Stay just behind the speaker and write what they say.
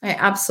I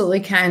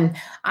absolutely can.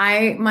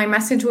 My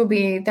message will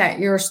be that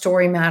your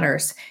story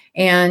matters.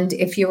 And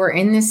if you are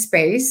in this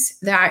space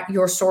that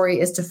your story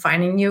is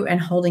defining you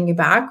and holding you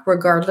back,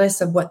 regardless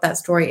of what that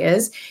story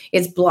is,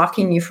 it's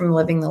blocking you from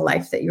living the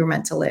life that you're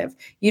meant to live.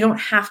 You don't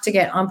have to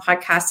get on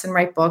podcasts and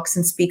write books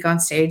and speak on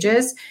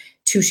stages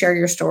to share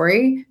your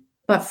story,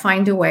 but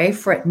find a way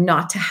for it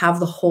not to have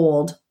the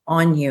hold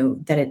on you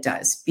that it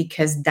does,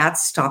 because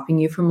that's stopping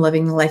you from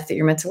living the life that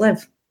you're meant to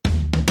live.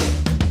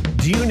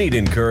 Do you need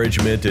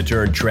encouragement to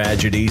turn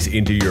tragedies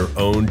into your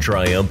own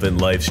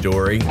triumphant life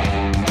story?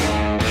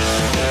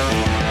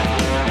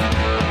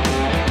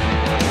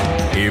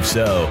 If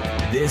so,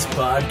 this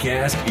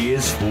podcast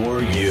is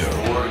for you.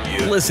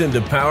 Listen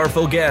to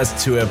powerful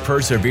guests who have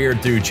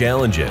persevered through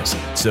challenges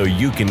so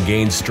you can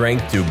gain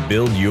strength to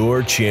build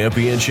your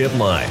championship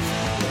life.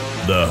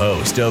 The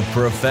host of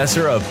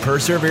Professor of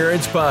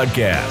Perseverance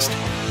podcast,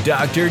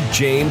 Dr.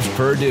 James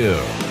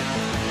Purdue.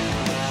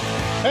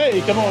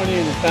 Hey, come on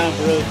in. It's time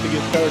for us to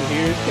get started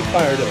here. Let's get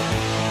fired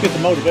up. Get the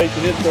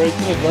motivation,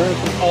 inspiration, and learn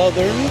from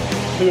others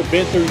who have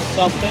been through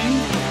something.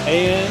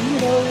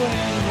 And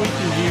we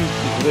can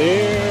use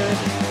their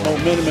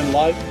momentum in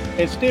life.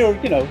 And still,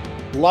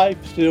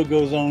 life still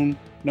goes on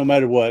no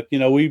matter what.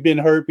 We've been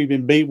hurt, we've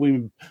been beat, we've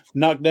been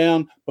knocked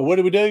down. But what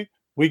do?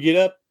 We get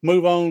up,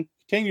 move on,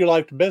 continue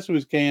life the best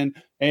we can,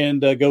 and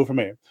go from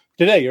there.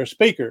 Today, our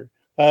speaker,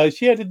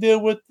 she had to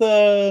deal with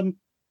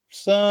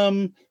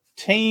some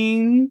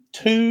teenage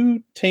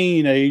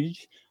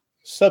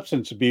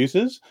substance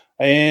abuses.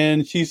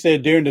 And she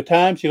said during the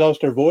time she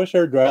lost her voice,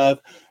 her drive,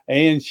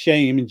 and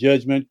shame and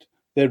judgment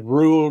that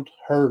ruled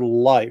her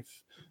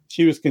life.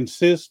 She was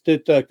consumed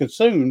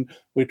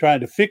with trying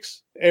to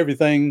fix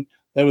everything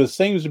that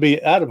seems to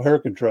be out of her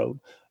control.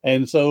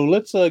 And so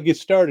let's get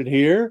started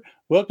here.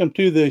 Welcome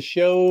to the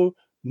show,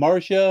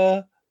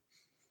 Marcia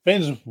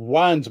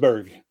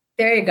Fens-Weinsberg.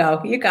 There you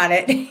go. You got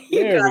it.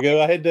 There we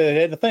go. I had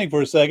to think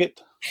for a second.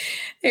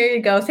 There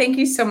you go. Thank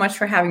you so much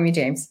for having me,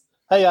 James.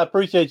 Hey, I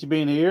appreciate you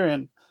being here.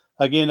 And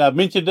again, I've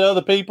mentioned to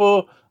other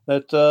people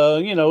that,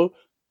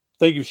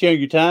 thank you for sharing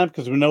your time,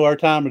 because we know our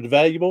time is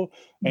valuable.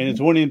 And it's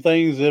one of the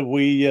things that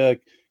we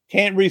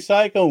can't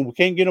recycle and we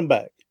can't get them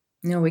back.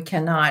 No, we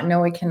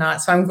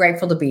cannot. So I'm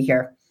grateful to be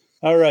here.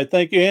 All right.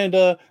 Thank you.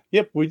 And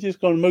we're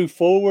just going to move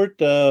forward.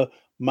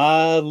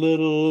 My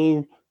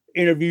little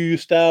interview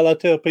style, I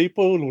tell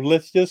people,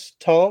 let's just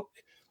talk,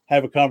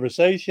 have a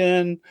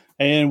conversation,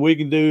 and we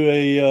can do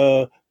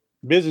a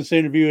business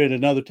interview at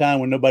another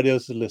time when nobody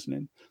else is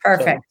listening.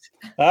 Perfect.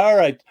 So, all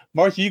right.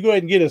 Marcia, you go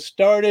ahead and get us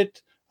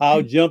started.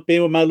 I'll jump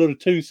in with my little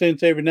 2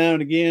 cents every now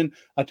and again.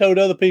 I told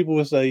other people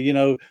to say,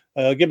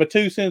 get my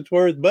 2 cents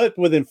worth, but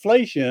with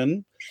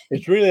inflation,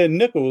 it's really a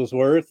nickel's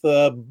worth.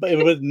 But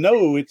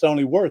no, it's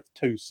only worth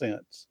 2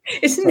 cents.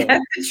 Isn't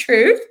that the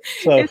truth?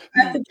 Isn't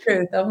that the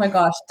truth? Oh my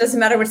gosh. Doesn't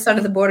matter which side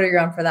of the border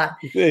you're on for that.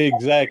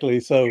 Exactly.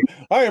 So,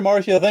 all right,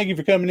 Marcia, thank you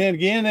for coming in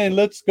again. And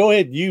let's go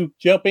ahead. You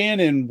jump in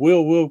and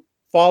we'll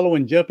follow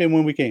and jump in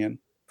when we can.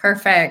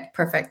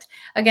 Perfect.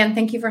 Again,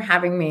 thank you for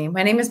having me.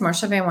 My name is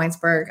Marcia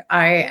Van-Weinsberg.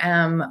 I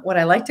am what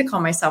I like to call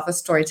myself a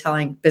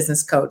storytelling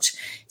business coach,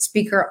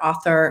 speaker,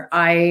 author.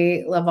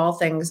 I love all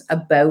things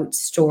about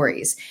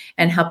stories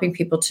and helping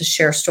people to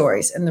share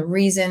stories. And the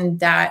reason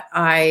that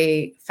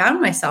I found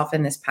myself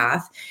in this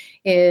path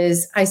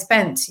is I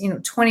spent,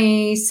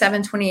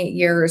 27, 28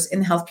 years in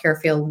the healthcare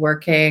field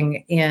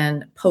working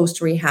in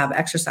post-rehab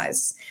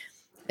exercise.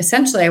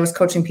 Essentially, I was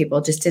coaching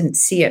people, just didn't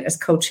see it as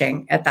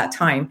coaching at that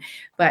time,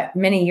 but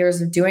many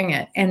years of doing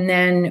it. And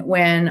then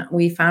when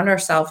we found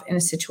ourselves in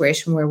a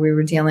situation where we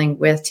were dealing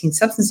with teen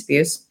substance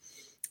abuse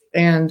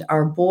and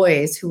our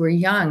boys who were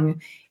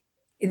young,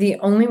 the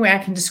only way I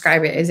can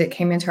describe it is it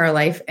came into our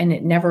life and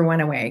it never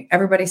went away.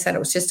 Everybody said it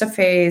was just a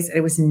phase.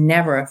 It was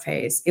never a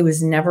phase.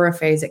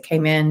 It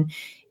came in.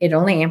 It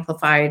only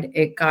amplified.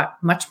 It got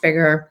much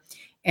bigger.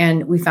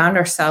 And we found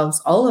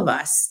ourselves, all of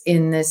us,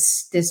 in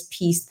this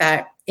piece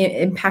that it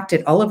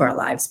impacted all of our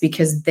lives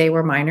because they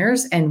were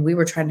minors and we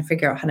were trying to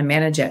figure out how to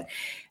manage it.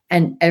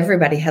 And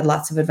everybody had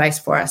lots of advice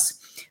for us,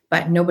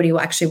 but nobody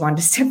actually wanted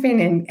to step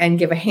in and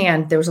give a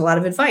hand. There was a lot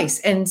of advice.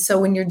 And so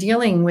when you're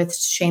dealing with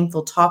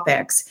shameful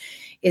topics,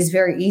 it's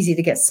very easy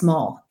to get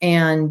small.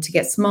 And to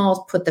get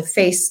small, put the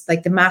face,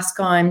 like the mask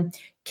on,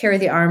 carry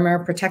the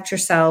armor, protect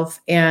yourself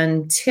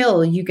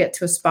until you get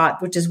to a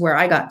spot, which is where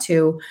I got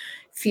to,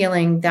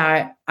 feeling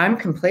that I'm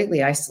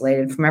completely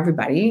isolated from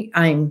everybody.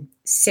 I'm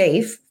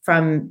safe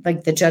from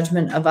the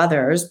judgment of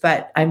others,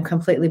 but I'm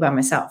completely by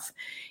myself.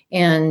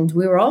 And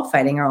we were all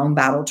fighting our own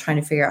battle, trying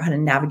to figure out how to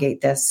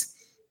navigate this.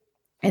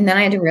 And then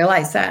I had to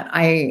realize that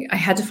I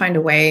had to find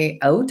a way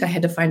out. I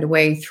had to find a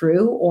way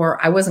through,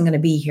 or I wasn't going to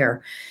be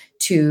here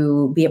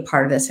to be a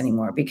part of this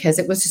anymore, because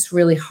it was just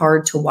really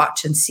hard to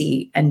watch and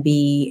see and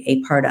be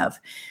a part of.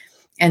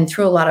 And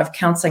through a lot of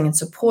counseling and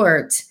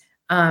support,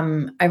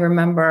 I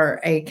remember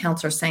a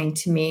counselor saying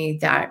to me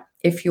that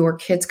if your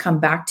kids come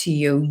back to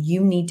you,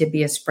 you need to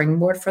be a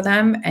springboard for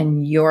them,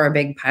 and you're a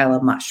big pile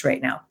of mush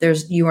right now.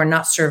 You are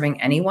not serving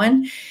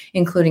anyone,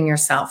 including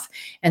yourself.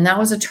 And that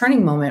was a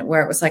turning moment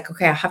where it was like,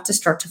 okay, I have to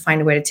start to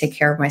find a way to take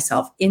care of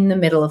myself in the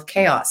middle of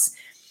chaos.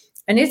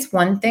 And it's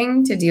one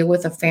thing to deal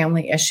with a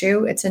family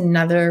issue. It's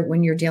another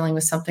when you're dealing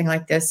with something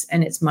like this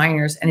and it's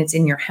minors and it's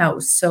in your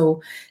house.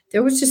 So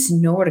there was just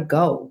nowhere to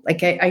go.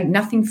 Like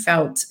nothing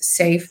felt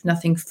safe.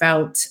 Nothing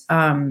felt,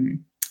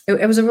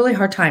 it was a really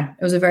hard time.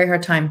 It was a very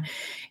hard time.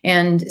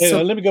 And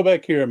so let me go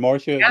back here,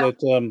 Marcia,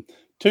 that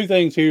two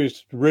things here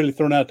is really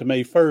thrown out to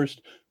me.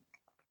 First,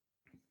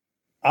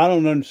 I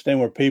don't understand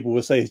where people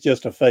would say it's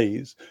just a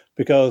phase,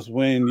 because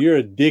when you're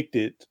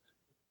addicted,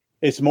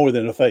 it's more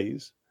than a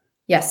phase.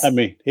 Yes. I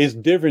mean, it's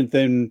different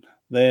than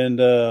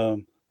I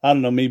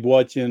don't know, me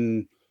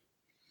watching,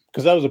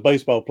 because I was a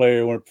baseball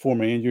player before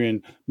my injury,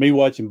 and me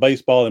watching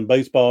baseball and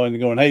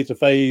going, hey, it's a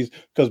phase,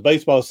 because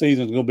baseball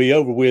season is going to be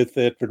over with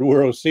for the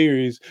World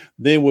Series.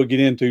 Then we'll get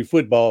into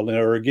football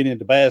or get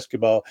into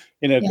basketball,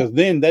 because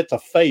then that's a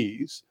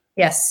phase.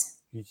 Yes.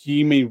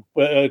 You mean,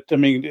 I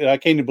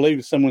can't even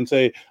believe someone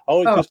say,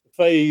 oh, it's just a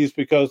phase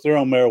because they're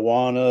on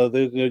marijuana.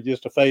 They're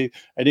just a phase.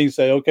 I didn't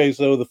say, okay,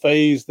 so the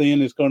phase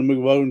then is going to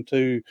move on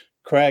to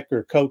crack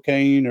or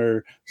cocaine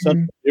or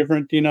something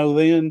different,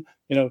 then,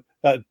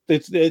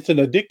 it's an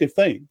addictive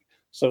thing.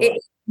 So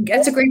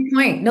that's a great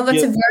point. No,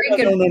 that's a very good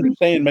point. I don't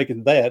understand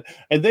making that.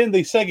 And then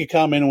the second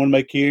comment I want to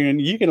make here,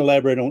 and you can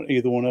elaborate on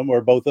either one of them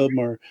or both of them,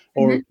 or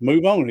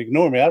move on,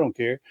 ignore me. I don't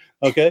care.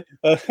 Okay.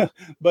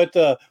 But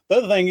the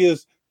other thing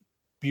is,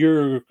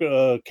 your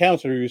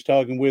counselor who's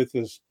talking with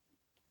is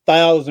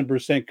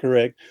 1,000%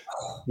 correct.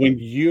 When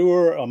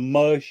you're a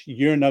mush,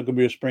 you're not going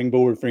to be a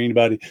springboard for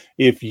anybody.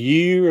 If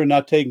you are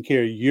not taking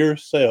care of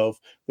yourself,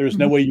 there's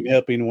no way you can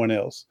help anyone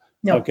else.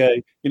 No.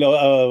 Okay.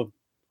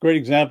 Great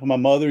example. My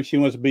mother, she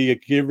wants to be a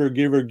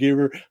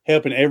giver,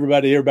 helping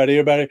everybody.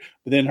 But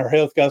then her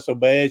health got so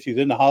bad, she's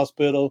in the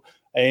hospital,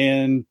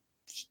 and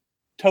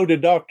told the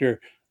doctor,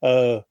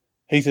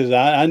 he says,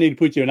 I need to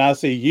put you in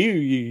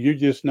ICU. You're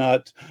just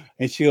not.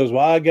 And she goes,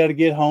 well, I got to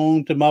get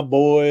home to my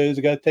boys.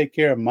 I got to take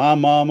care of my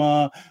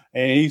mama.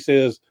 And he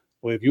says,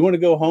 well, if you want to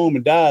go home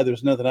and die,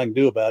 there's nothing I can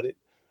do about it.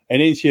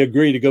 And then she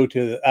agreed to go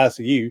to the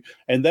ICU.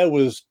 And that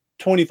was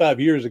 25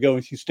 years ago,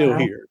 and she's still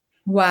here.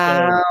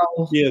 Wow.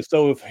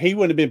 So if he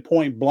wouldn't have been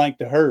point blank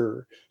to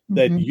her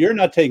that you're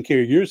not taking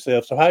care of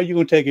yourself, so how are you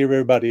going to take care of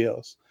everybody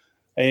else?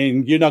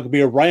 And you're not going to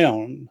be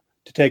around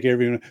to take care of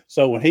everyone.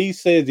 So when he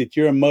says that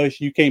you're a mush,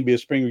 you can't be a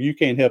springer, you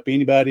can't help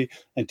anybody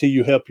until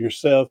you help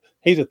yourself,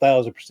 he's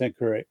 1,000%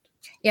 correct.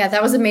 Yeah,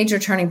 that was a major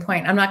turning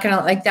point. I'm not going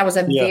to that was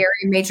a very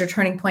major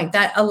turning point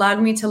that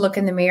allowed me to look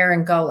in the mirror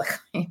and go,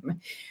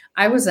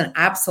 I was an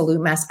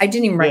absolute mess. I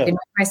didn't even recognize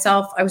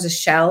myself. I was a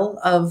shell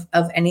of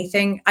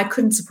anything. I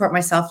couldn't support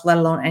myself, let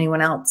alone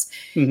anyone else.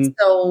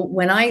 So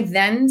when I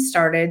then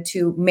started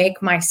to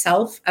make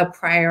myself a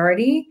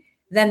priority,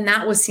 then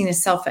that was seen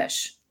as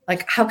selfish.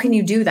 Like, how can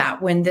you do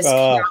that when this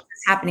chaos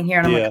is happening here?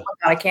 And I'm like, oh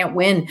God, I can't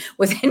win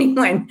with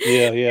anyone.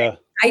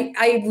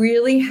 I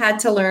really had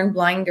to learn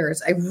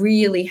blinders.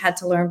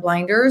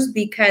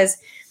 Because,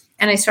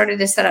 and I started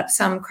to set up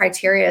some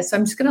criteria. So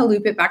I'm just going to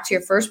loop it back to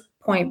your first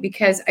point,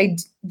 because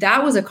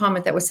that was a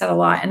comment that was said a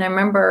lot. And I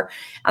remember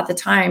at the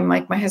time,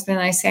 like my husband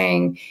and I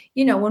saying,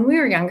 when we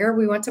were younger,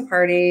 we went to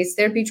parties,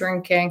 there'd be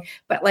drinking,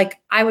 but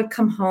I would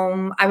come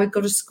home, I would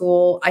go to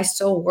school, I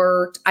still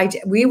worked.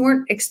 We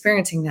weren't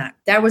experiencing that.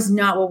 That was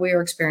not what we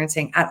were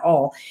experiencing at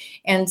all.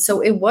 And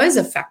so it was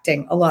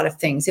affecting a lot of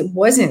things. It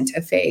wasn't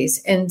a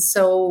phase. And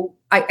so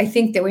I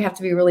think that we have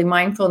to be really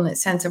mindful in that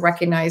sense of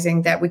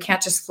recognizing that we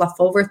can't just fluff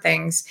over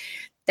things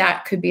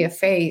that could be a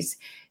phase.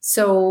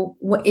 So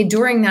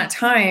during that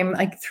time,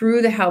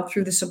 through the help,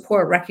 through the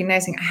support,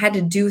 recognizing I had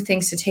to do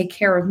things to take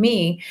care of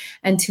me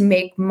and to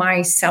make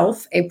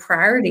myself a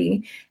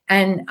priority.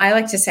 And I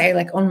like to say,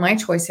 own my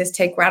choices,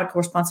 take radical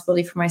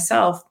responsibility for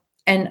myself.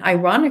 And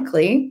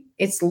ironically,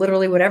 it's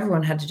literally what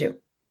everyone had to do.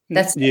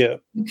 You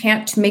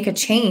can't make a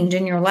change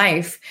in your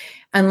life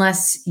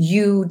unless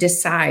you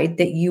decide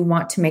that you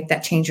want to make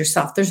that change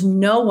yourself. There's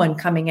no one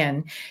coming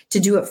in to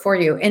do it for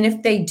you. And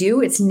if they do,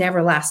 it's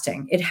never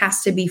lasting. It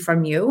has to be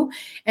from you.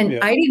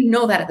 And I didn't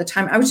know that at the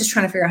time. I was just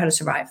trying to figure out how to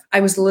survive. I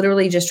was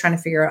literally just trying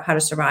to figure out how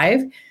to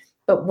survive.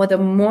 But the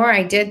more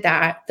I did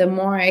that, the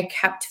more I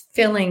kept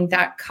filling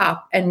that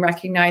cup and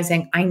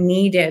recognizing I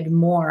needed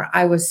more.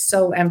 I was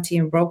so empty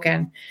and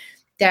broken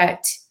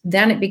that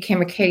then it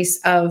became a case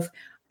of,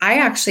 I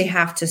actually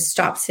have to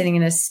stop sitting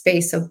in a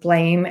space of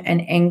blame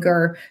and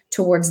anger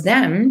towards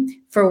them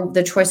for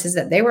the choices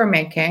that they were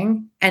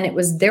making. And it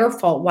was their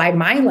fault why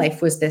my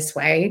life was this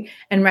way,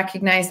 and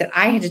recognize that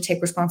I had to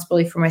take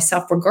responsibility for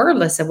myself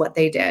regardless of what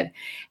they did.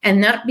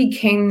 And that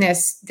became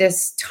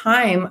this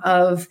time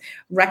of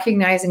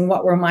recognizing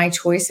what were my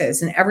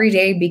choices. And every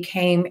day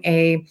became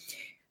a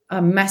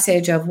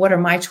message of what are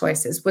my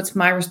choices? What's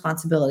my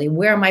responsibility?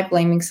 Where am I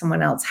blaming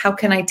someone else? How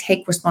can I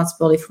take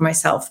responsibility for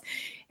myself?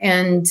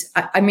 And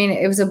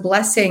it was a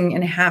blessing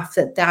and a half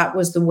that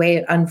was the way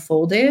it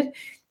unfolded.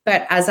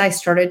 But as I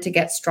started to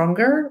get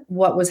stronger,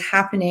 what was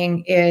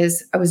happening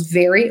is I was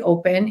very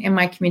open in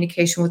my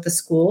communication with the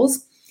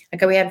schools.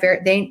 Like we had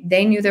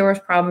they knew there was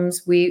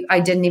problems. I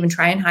didn't even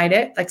try and hide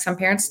it. Like some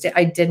parents did.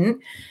 I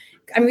didn't.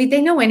 I mean,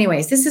 they know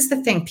anyways. This is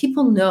the thing.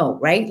 People know,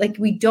 right? Like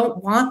we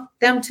don't want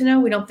them to know.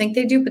 We don't think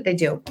they do, but they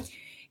do.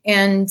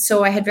 And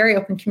so I had very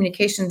open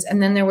communications.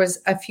 And then there was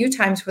a few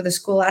times where the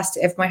school asked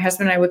if my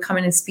husband and I would come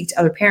in and speak to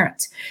other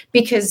parents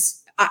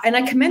and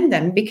I commend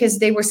them because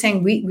they were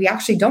saying, we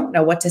actually don't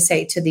know what to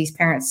say to these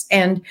parents.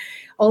 And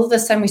all of a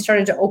sudden we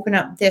started to open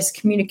up this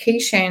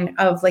communication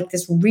of like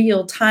this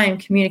real time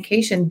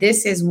communication.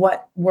 This is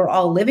what we're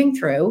all living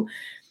through.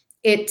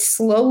 It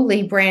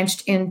slowly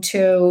branched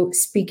into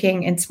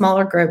speaking in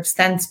smaller groups,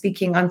 then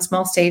speaking on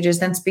small stages,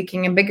 then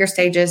speaking in bigger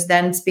stages,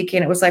 then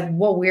speaking. It was like,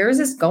 whoa, where is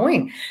this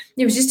going?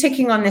 It was just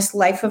taking on this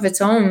life of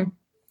its own.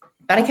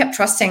 But I kept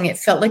trusting. It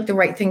felt like the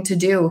right thing to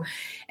do.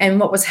 And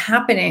what was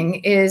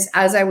happening is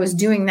as I was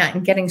doing that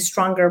and getting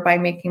stronger by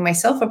making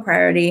myself a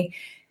priority,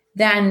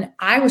 then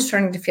I was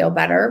starting to feel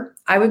better.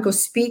 I would go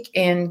speak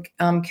in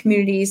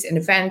communities and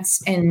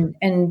events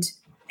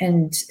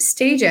and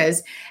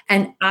stages.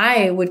 And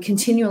I would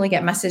continually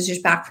get messages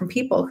back from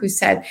people who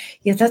said,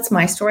 yeah, that's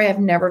my story. I've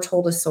never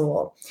told a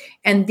soul.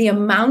 And the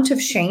amount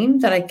of shame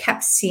that I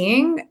kept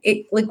seeing,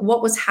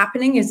 what was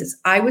happening is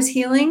I was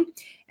healing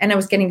and I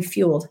was getting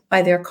fueled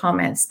by their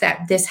comments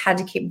that this had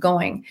to keep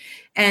going.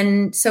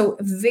 And so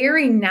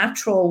very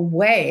natural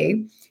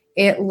way,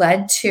 it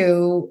led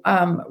to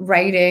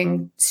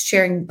writing,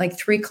 sharing like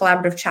 3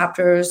 collaborative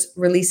chapters,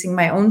 releasing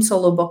my own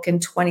solo book in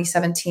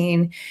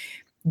 2017,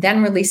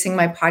 then releasing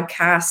my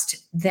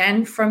podcast,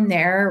 then from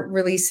there,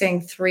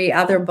 releasing 3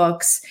 other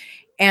books.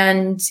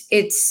 And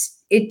it's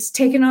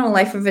taken on a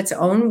life of its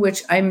own,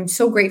 which I'm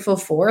so grateful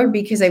for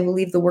because I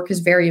believe the work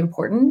is very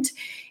important.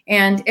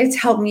 And it's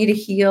helped me to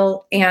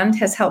heal and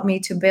has helped me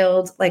to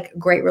build like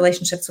great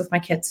relationships with my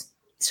kids.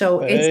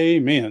 So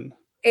amen.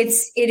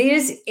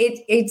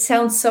 It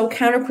sounds so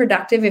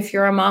counterproductive if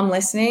you're a mom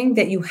listening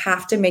that you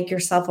have to make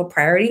yourself a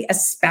priority,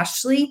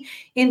 especially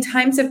in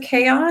times of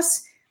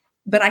chaos.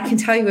 But I can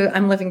tell you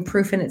I'm living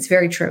proof and it's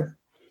very true.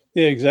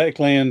 Yeah,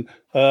 exactly. And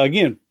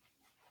again,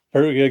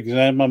 perfect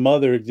example, my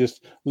mother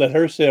just let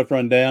herself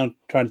run down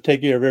trying to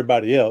take care of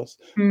everybody else.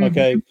 Mm-hmm.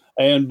 Okay.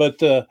 And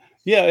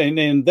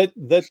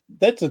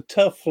that's a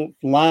tough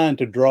line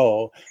to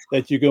draw,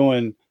 that you're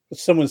going,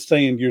 someone's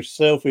saying you're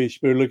selfish,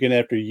 but looking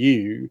after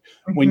you.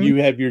 Mm-hmm. When you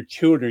have your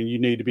children, you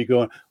need to be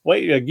going,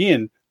 wait,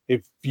 again,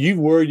 if you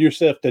worry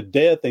yourself to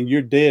death and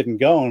you're dead and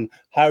gone,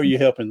 how are you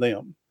helping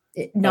them?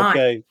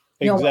 Okay.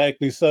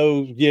 Exactly. No.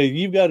 So yeah,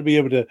 you've got to be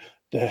able to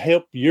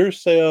help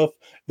yourself.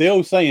 The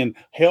old saying,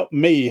 help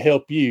me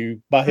help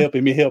you by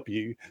helping me help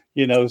you,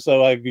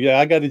 so I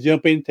got to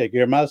jump in, take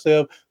care of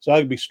myself so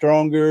I can be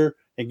stronger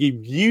and give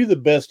you the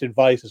best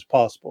advice as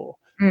possible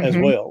as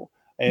well.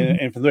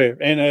 And from there.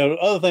 And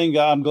other thing,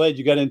 I'm glad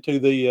you got into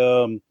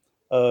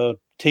the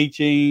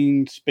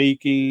teaching,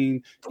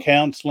 speaking,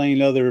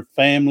 counseling other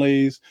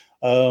families,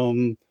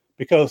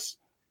 because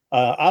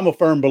I'm a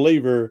firm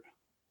believer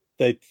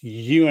that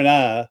you and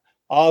I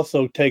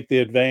also take the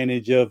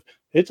advantage of.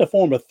 It's a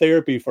form of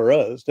therapy for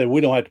us that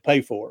we don't have to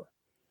pay for.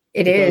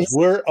 It is.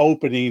 We're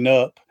opening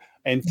up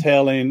and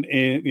telling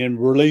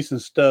and releasing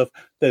stuff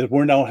that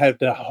we don't have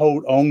to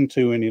hold on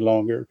to any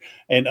longer,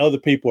 and other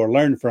people are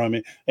learning from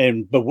it.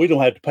 But we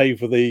don't have to pay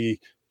for the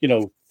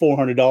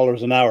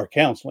 $400 an hour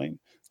counseling.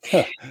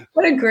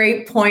 What a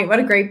great point. What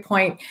a great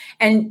point.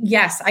 And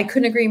yes, I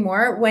couldn't agree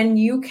more. When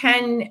you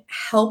can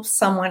help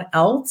someone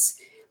else,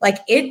 like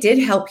it did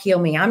help heal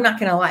me. I'm not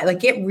going to lie.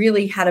 Like it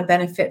really had a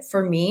benefit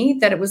for me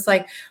that it was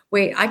like,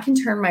 wait, I can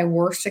turn my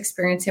worst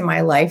experience in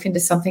my life into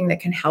something that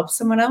can help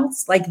someone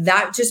else. Like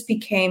that just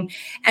became,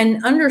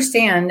 and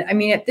understand, I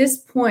mean, at this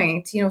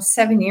point,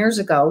 7 years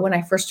ago when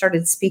I first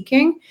started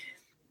speaking,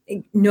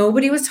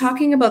 nobody was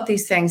talking about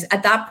these things.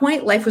 At that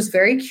point, life was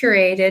very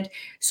curated.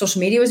 Social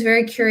media was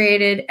very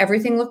curated.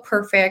 Everything looked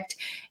perfect.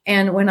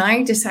 And when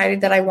I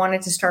decided that I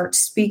wanted to start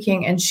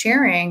speaking and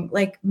sharing,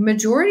 like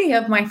majority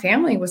of my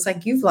family was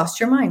like, you've lost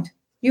your mind.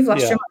 You've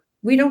lost your mind.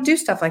 We don't do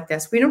stuff like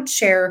this. We don't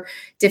share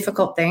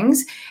difficult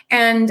things.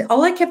 And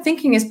all I kept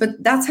thinking is,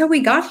 but that's how we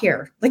got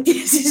here. Like,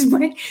 this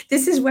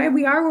is why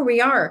we are where we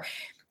are.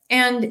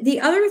 And the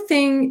other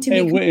thing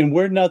and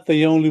we're not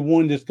the only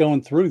one that's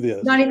going through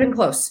this. Not even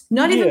close.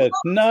 Even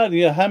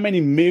close. How many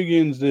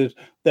millions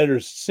that are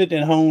sitting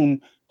at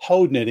home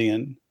holding it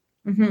in,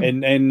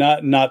 and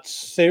not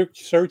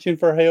searching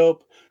for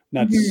help,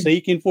 not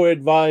seeking for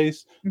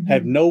advice,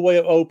 have no way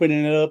of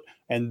opening it up,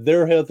 and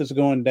their health is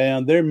going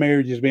down, their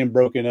marriage is being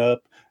broken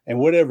up, and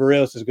whatever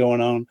else is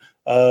going on.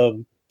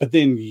 But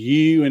then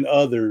you and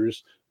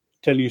others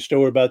tell you a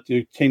story about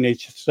your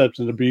teenage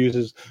substance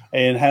abuses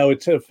and how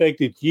it's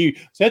affected you.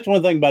 So that's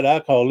one thing about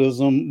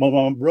alcoholism. My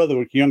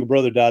younger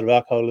brother died of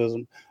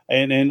alcoholism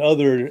and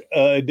other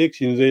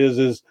addictions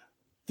is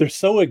they're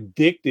so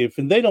addictive,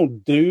 and they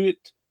don't do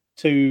it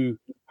to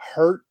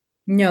hurt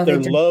their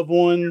loved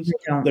ones,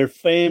 their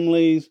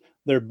families,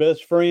 their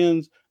best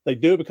friends. They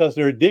do it because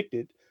they're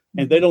addicted,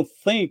 and they don't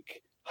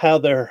think how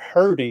they're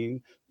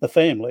hurting the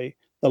family,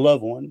 the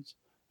loved ones.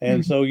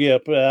 And so, yeah,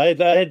 but I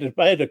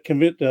had to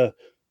commit to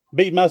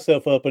beat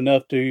myself up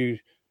enough to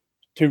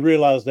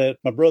realize that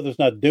my brother's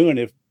not doing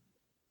it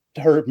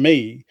to hurt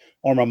me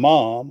or my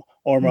mom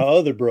or my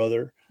other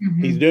brother.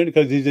 He's doing it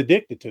because he's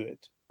addicted to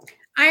it.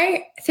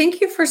 I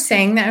thank you for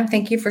saying that, and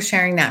thank you for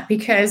sharing that,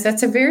 because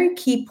that's a very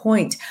key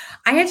point.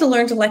 I had to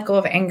learn to let go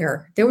of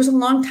anger. There was a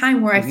long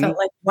time where I felt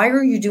like, why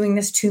are you doing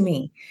this to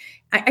me?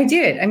 I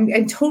did.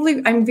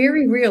 I'm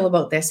very real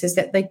about this, is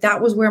that like, that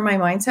was where my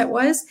mindset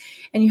was.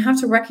 And you have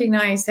to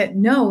recognize that,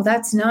 no,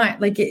 that's not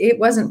like, it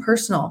wasn't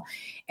personal.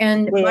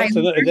 And well, that's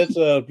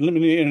let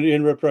me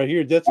interrupt right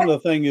here. That's another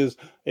thing is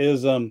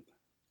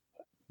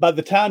by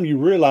the time you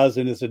realize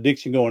that it's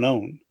addiction going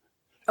on.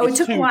 Oh, it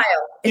took a while.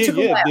 It took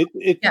a while.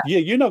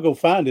 You're not going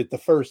to find it the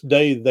first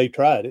day they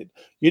tried it.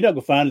 You're not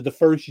going to find it the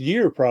first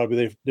year probably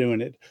they're doing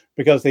it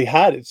because they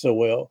hide it so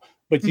well.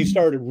 But you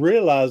started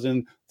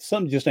realizing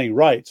something just ain't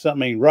right.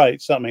 Something ain't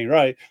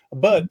right.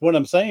 But what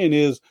I'm saying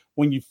is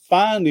when you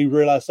finally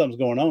realize something's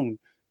going on,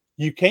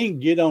 you can't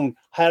get on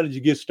how did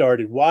you get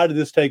started? Why did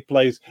this take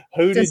place?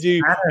 Who did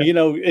you,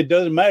 it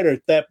doesn't matter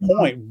at that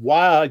point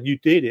why you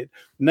did it.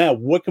 Now,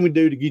 what can we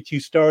do to get you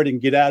started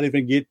and get out of it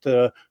and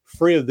get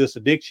free of this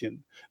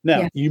addiction?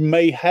 Now, you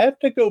may have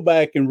to go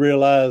back and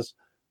realize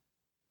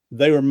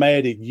they were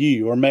mad at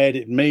you or mad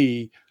at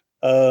me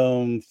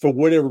for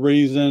whatever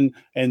reason,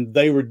 and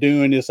they were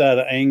doing this out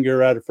of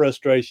anger, out of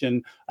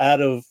frustration,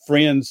 out of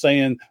friends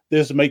saying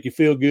this will make you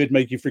feel good,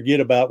 make you forget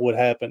about what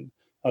happened.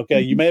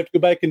 Okay, you may have to go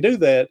back and do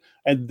that,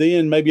 and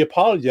then maybe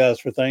apologize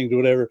for things or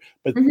whatever.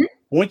 But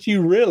once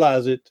you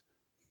realize it,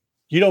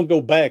 you don't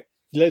go back.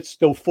 Let's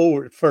go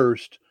forward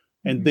first,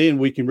 and then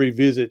we can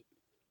revisit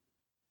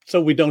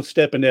so we don't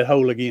step in that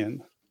hole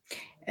again.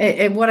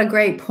 What a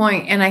great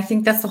point. And I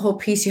think that's the whole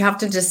piece. You have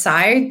to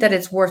decide that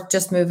it's worth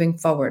just moving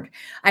forward.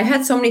 I've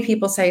had so many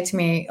people say to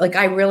me, like,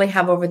 I really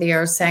have over the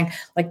years saying,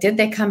 like, did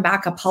they come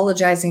back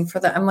apologizing for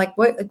that? I'm like,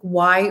 what, like,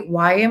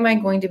 why am I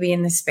going to be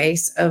in the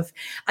space of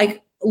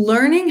like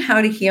learning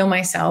how to heal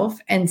myself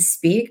and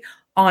speak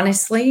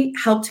honestly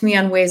helped me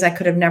on ways I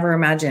could have never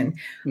imagined.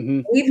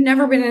 We've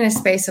never been in a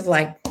space of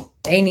like,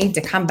 they need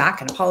to come back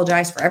and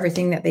apologize for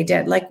everything that they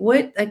did. Like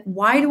what, like,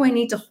 why do I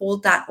need to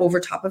hold that over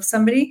top of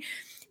somebody?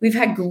 We've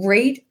had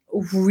great,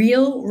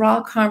 real,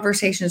 raw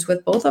conversations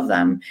with both of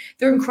them.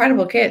 They're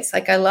incredible kids.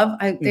 Like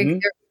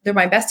they're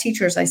my best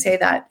teachers. I say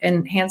that,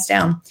 and hands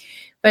down.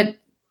 But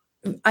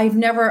I'm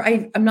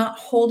not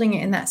holding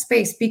it in that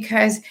space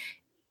because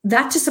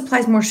that just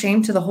applies more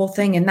shame to the whole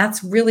thing. And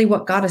that's really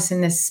what got us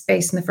in this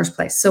space in the first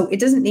place. So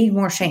it doesn't need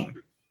more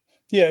shame.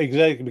 Yeah,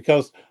 exactly.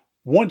 Because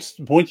once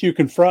you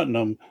confront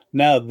them,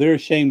 now their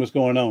shame was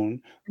going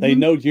on. They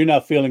know you're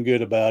not feeling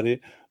good about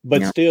it,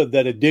 but still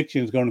that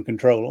addiction is going to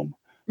control them.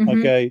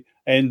 Okay.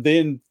 And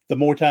then the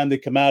more time they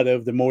come out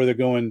of, the more they're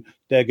going,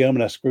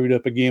 dadgummit, I screwed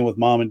up again with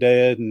mom and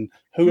dad and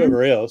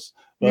whoever else.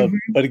 But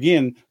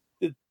again,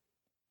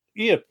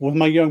 with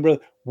my young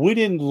brother, we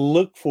didn't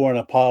look for an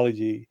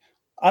apology.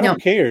 I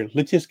don't care.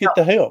 Let's just get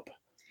the help.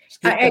 Let's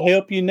get the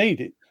help you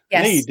need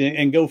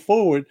and go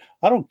forward.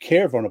 I don't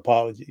care for an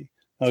apology.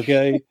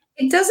 Okay.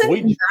 It doesn't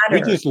matter.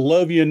 We just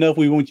love you enough.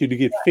 We want you to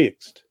get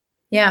fixed.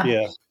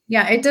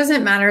 Yeah, it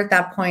doesn't matter at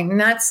that point. And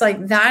that's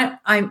like that.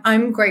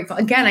 I'm grateful.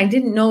 Again, I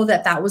didn't know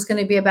that was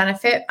going to be a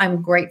benefit.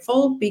 I'm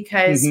grateful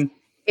because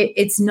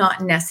it's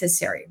not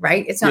necessary,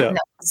 right? It's not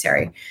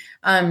necessary.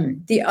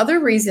 The other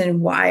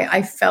reason why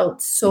I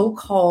felt so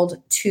called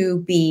to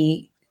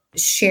be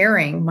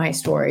sharing my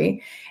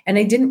story, and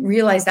I didn't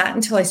realize that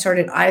until I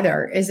started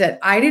either, is that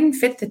I didn't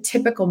fit the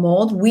typical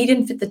mold. We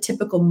didn't fit the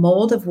typical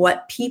mold of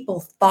what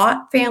people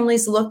thought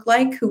families look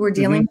like who were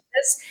dealing with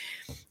this.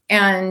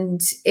 And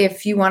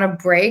if you want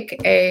to break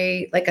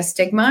a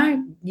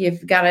stigma,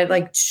 you've got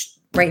to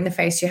right in the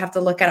face. You have to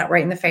look at it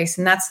right in the face.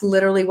 And that's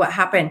literally what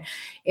happened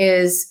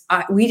is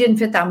we didn't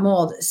fit that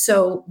mold.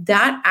 So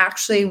that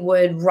actually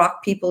would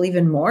rock people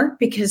even more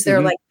because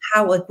they're like,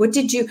 what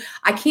did you,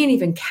 I can't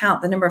even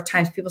count the number of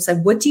times people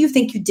said, what do you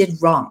think you did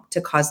wrong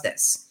to cause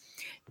this?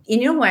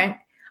 You know what?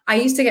 I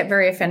used to get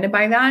very offended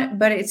by that,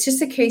 but it's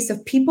just a case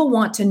of people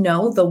want to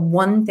know the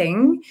one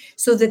thing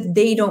so that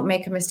they don't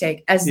make a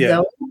mistake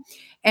though.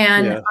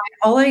 And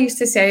all I used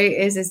to say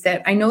is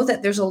that I know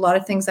that there's a lot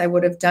of things I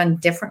would have done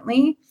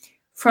differently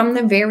from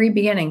the very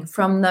beginning,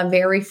 from the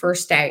very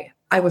first day.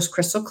 I was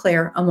crystal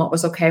clear on what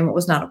was okay and what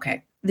was not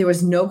okay. There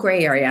was no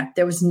gray area.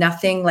 There was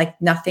nothing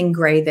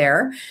gray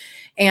there.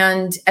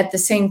 And at the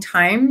same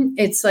time,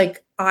 it's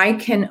like, I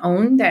can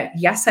own that.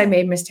 Yes, I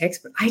made mistakes,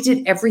 but I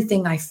did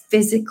everything I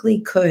physically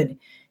could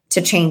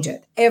to change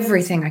it.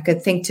 Everything I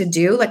could think to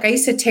do. Like I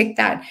used to take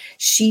that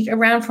sheet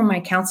around from my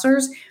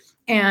counselors.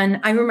 And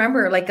I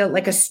remember like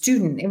a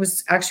student, it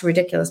was actually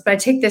ridiculous, but I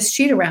take this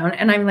sheet around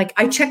and I'm like,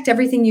 I checked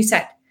everything you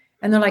said.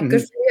 And they're like, good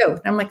for you.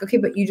 And I'm like, okay,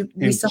 but we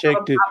still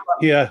have a problem.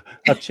 Yeah.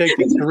 I've checked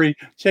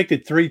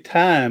it 3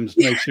 times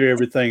to make sure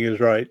everything is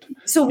right.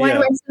 So why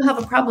do I still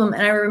have a problem?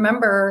 And I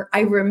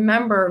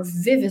remember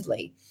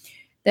vividly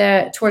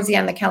towards the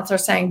end, the counselor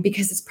saying,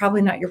 because it's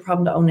probably not your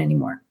problem to own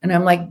anymore. And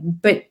I'm like,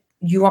 but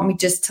you want me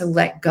just to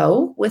let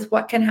go with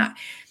what can happen?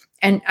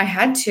 And I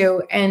had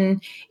to,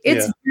 and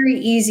it's very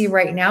easy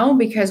right now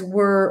because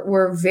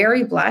we're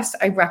very blessed.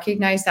 I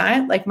recognize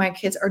that. Like, my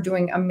kids are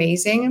doing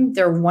amazing.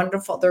 They're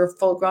wonderful. They're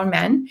full grown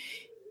men.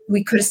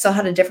 We could have still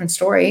had a different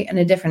story and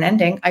a different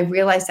ending. I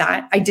realized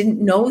that. I didn't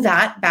know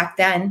that back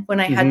then when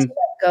I had to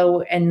let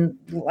go and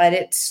let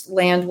it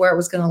land where it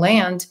was going to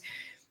land.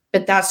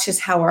 But that's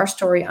just how our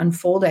story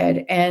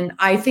unfolded. And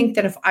I think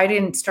that if I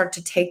didn't start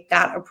to take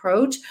that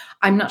approach,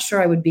 I'm not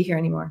sure I would be here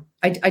anymore.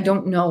 I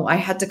don't know. I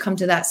had to come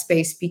to that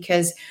space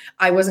because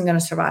I wasn't going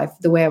to survive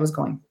the way I was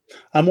going.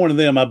 I'm one of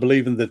them. I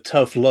believe in the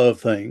tough love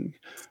thing.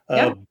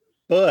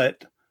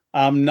 But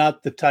I'm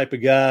not the type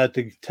of guy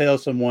to tell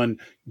someone,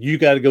 you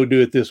got to go do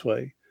it this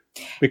way.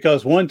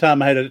 Because one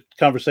time I had a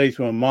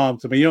conversation with my mom.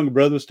 So my younger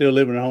brother was still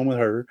living at home with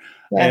her.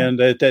 Yeah. And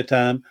at that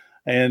time,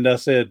 and I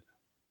said,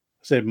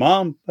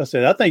 Mom, I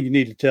think you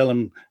need to tell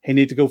him he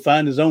needs to go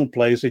find his own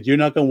place, that you're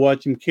not going to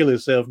watch him kill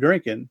himself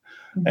drinking.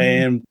 Mm-hmm.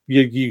 And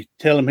you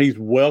tell him he's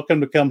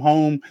welcome to come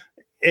home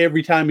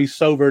every time he's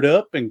sobered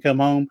up and come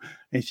home.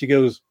 And she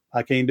goes,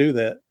 I can't do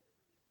that.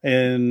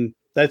 And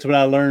that's when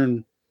I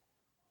learned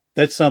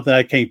that's something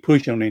I can't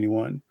push on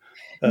anyone.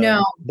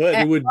 No, but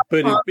it would,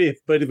 if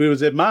it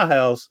was at my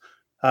house,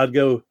 I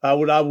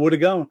would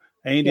have gone,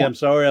 Andy, I'm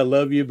sorry, I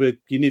love you, but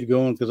you need to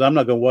go on because I'm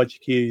not going to watch you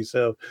kill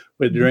yourself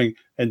with a drink.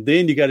 And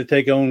then you got to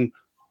take on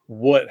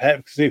what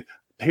happens. See,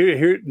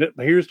 here's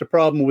the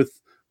problem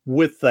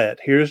with that.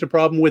 Here's the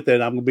problem with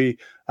that.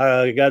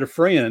 I got a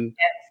friend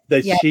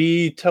that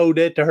she told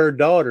that to her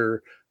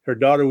daughter. Her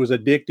daughter was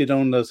addicted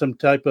on some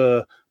type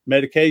of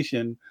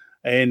medication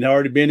and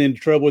already been in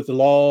trouble with the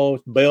law,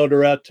 bailed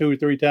her out 2 or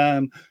 3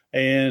 times.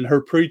 And her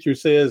preacher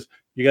says,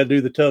 you got to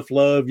do the tough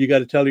love. You got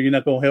to tell her you're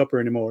not going to help her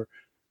anymore.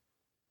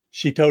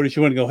 She told her she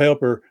wasn't going to help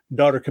her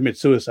daughter commit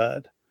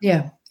suicide.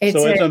 Yeah.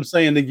 So as I'm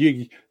saying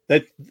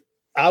that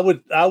I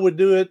would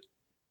do it,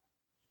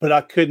 but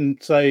I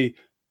couldn't say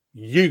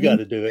you got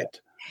to do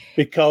it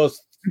because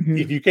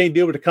if you can't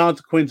deal with the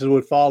consequences of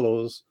what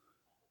follows,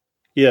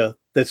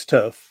 that's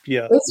tough.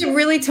 Yeah. It's a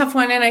really tough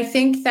one. And I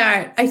think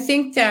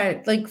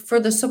that like for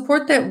the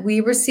support that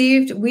we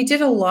received, we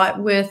did a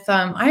lot with,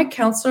 I had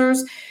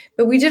counselors,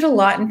 but we did a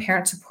lot in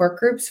parent support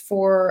groups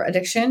for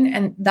addiction.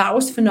 And that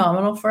was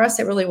phenomenal for us.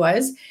 It really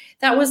was.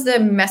 That was the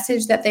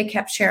message that they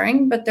kept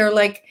sharing. But they're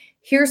like,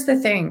 here's the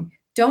thing.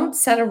 Don't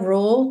set a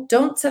rule.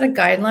 Don't set a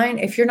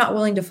guideline if you're not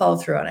willing to follow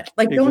through on it.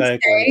 Like, don't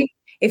say,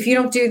 if you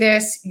don't do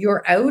this,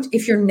 you're out,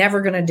 if you're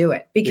never going to do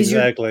it because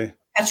you're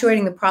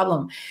perpetuating the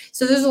problem.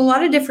 So there's a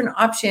lot of different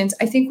options.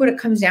 I think what it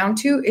comes down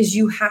to is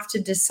you have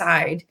to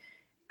decide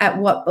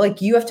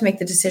you have to make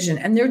the decision.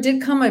 And there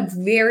did come a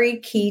very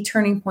key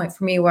turning point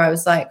for me where I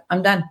was like,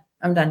 I'm done.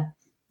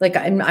 Like,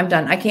 I'm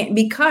done. I can't,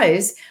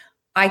 because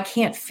I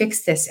can't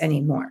fix this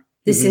anymore.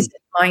 This isn't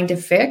mine to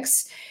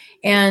fix.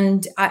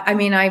 And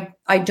I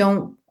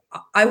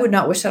would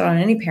not wish that on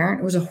any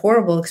parent. It was a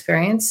horrible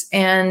experience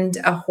and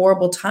a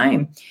horrible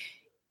time.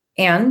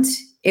 And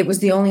it was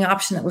the only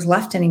option that was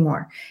left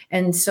anymore.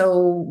 And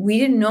so we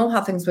didn't know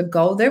how things would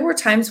go. There were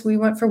times we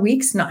went for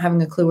weeks not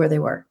having a clue where they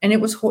were. And it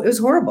was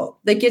horrible.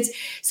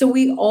 So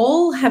we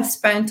all have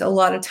spent a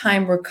lot of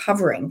time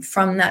recovering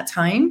from that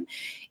time.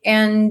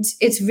 And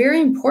it's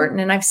very important.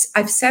 And I've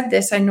said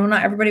this, I know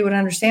not everybody would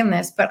understand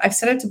this, but I've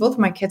said it to both of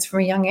my kids from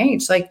a young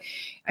age. Like,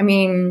 I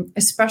mean,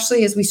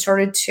 especially as we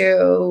started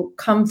to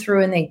come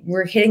through and they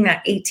were hitting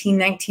that 18,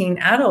 19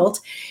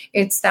 adult,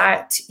 it's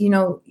that,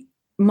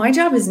 my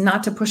job is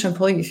not to push and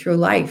pull you through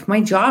life.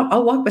 My job,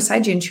 I'll walk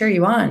beside you and cheer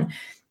you on,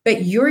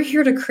 but you're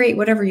here to create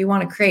whatever you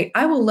want to create.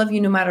 I will love you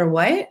no matter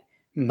what,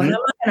 but I'm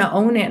not going to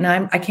own it and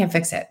I can't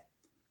fix it.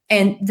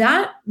 And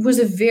that was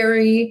a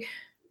very,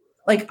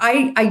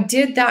 I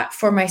did that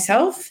for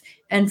myself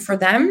and for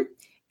them.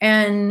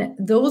 And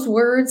those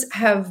words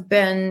have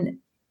been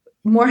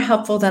more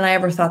helpful than I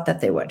ever thought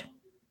that they would.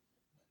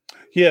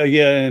 Yeah.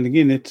 And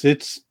again,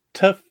 it's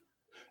tough.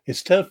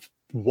 It's tough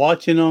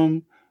watching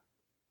them,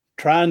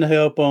 trying to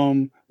help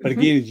them. But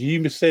again,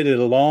 you said it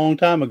a long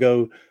time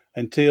ago,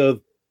 until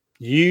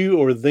you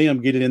or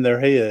them get it in their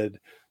head,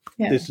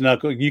 it's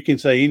not going. You can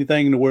say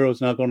anything in the world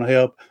is not going to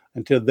help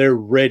until they're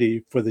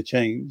ready for the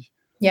change.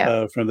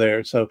 From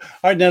there. So, all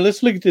right, now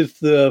let's look at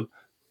this.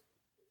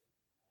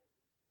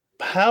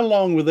 How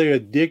long were they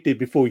addicted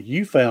before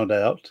you found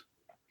out?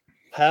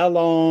 How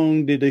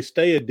long did they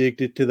stay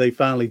addicted till they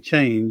finally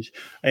change?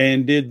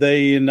 And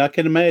I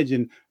can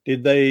imagine,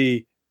 did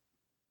they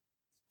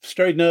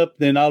straighten up,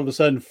 then all of a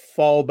sudden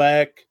fall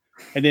back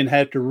and then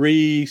have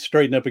to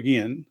straighten up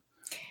again?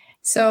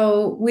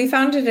 So we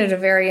found it at a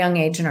very young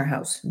age in our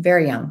house,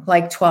 very young,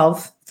 like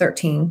 12,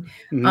 13.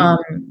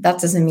 That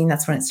doesn't mean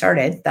that's when it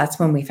started. That's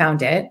when we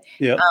found it.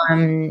 Yeah.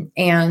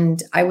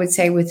 And I would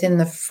say within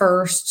the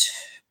first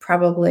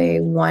probably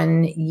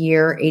 1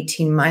 year,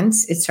 18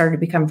 months, it started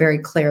to become very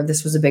clear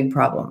this was a big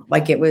problem.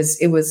 Like it was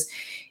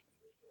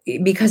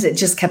because it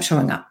just kept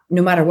showing up.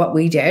 No matter what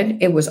we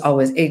did,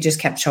 it just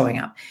kept showing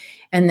up.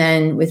 And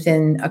then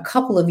within a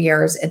couple of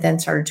years, it then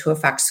started to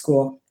affect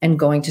school and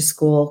going to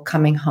school,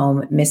 coming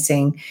home,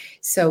 missing.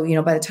 So,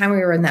 by the time we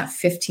were in that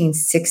 15,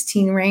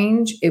 16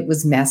 range, it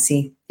was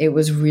messy. It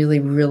was really,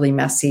 really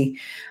messy.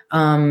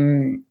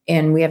 And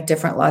we have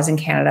different laws in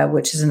Canada,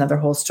 which is another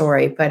whole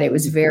story, but it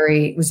was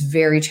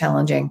very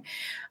challenging.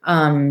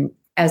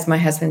 As my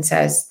husband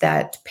says,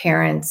 that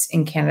parents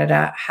in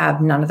Canada have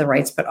none of the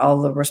rights, but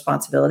all the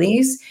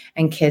responsibilities,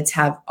 and kids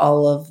have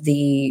all of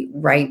the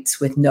rights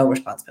with no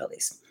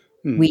responsibilities.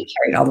 We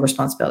carried all the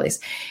responsibilities.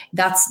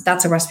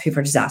 That's a recipe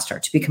for disaster,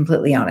 to be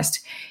completely honest.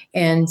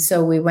 And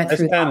so we went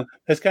through that.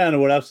 That's kind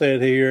of what I've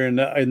said here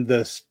in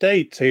the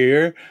States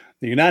here.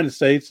 The United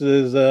States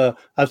is,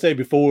 I've said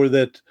before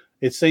that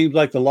it seems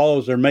like the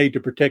laws are made to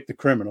protect the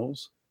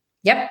criminals.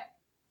 Yep.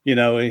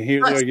 And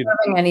here not serving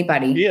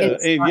anybody. Yeah.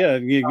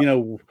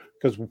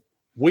 Because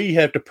we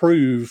have to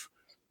prove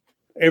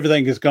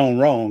everything has gone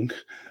wrong,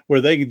 where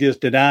they can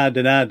just deny.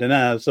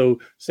 So it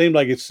seems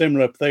like it's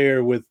similar up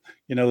there with,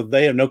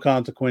 they have no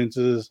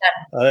consequences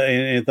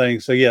and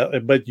things. So yeah,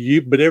 but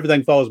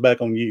everything falls back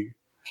on you.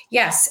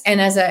 Yes.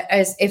 And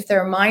as if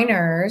they're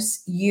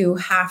minors, you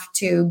have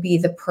to be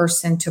the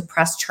person to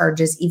press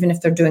charges, even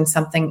if they're doing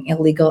something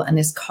illegal and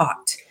is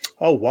caught.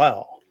 Oh,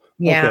 wow.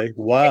 Yeah. Okay.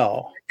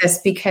 Wow.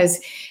 Because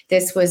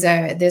this was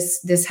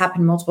this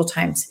happened multiple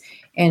times.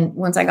 And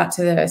once I got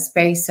to the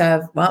space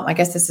of, well, I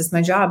guess this is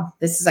my job.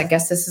 This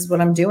is what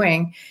I'm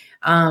doing.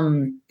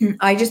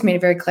 I just made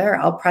it very clear.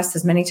 I'll press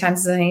as many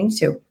times as I need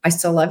to. I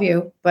still love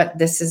you, but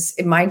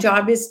my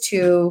job is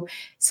to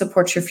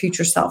support your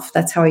future self.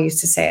 That's how I used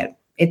to say it.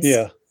 It's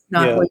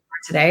not who you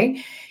are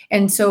today.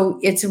 And so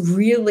it's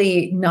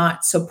really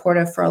not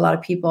supportive for a lot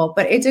of people,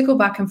 but it did go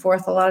back and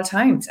forth a lot of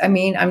times. I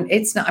mean, I'm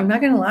not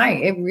going to lie.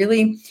 It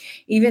really,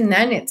 even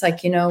then it's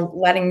like,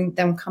 letting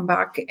them come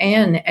back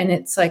in, and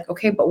it's like,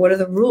 okay, but what are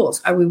the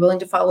rules? Are we willing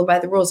to follow by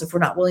the rules? If we're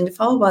not willing to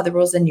follow by the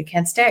rules, then you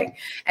can't stay.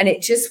 And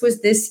it just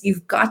was this,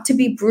 you've got to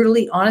be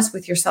brutally honest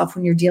with yourself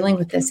when you're dealing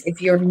with this.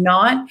 If you're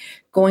not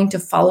going to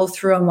follow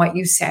through on what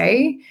you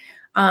say,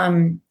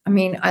 I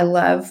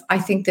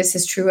think this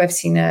is true. I've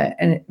seen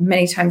it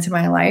many times in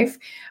my life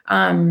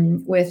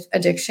with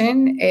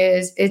addiction.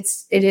 It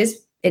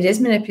is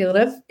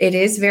manipulative. It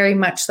is very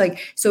much like,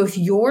 so if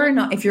you're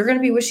going to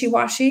be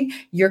wishy-washy,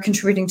 you're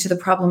contributing to the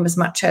problem as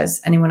much as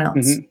anyone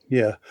else.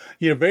 Mm-hmm.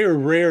 Yeah. Very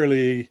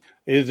rarely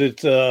is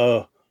it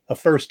a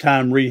first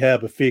time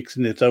rehab, a fix,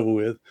 and it's over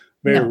with.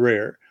 Very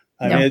rare.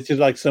 I mean, it's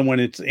just like someone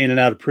that's in and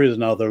out of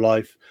prison all their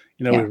life.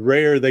 It's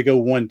rare they go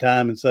one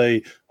time and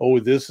say, oh,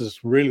 this is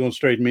really going to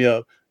straighten me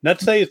up. Not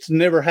to say it's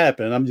never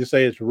happened. I'm just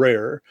saying it's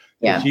rare.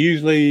 Yeah. It's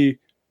usually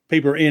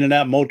people are in and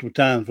out multiple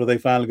times where they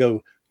finally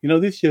go,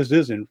 this just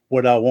isn't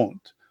what I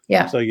want.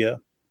 Yeah. So, yeah.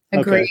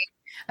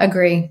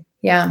 Agree.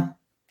 Yeah.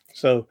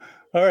 So,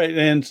 all right.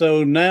 And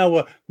so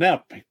now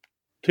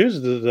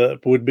Tuesday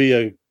would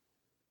be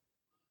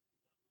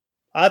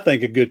I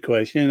think a good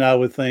question. I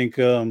would think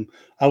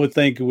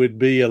it would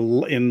be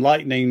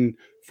enlightening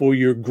for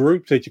your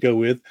group that you go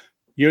with.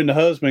 You and the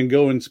husband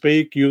go and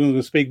speak. You're going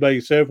to speak by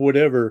yourself,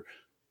 whatever.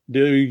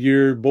 Do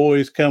your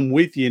boys come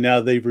with you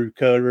now they've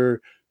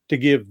recovered to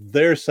give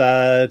their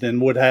side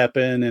and what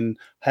happened and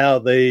how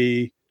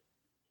they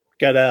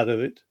got out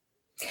of it?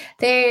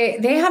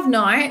 They have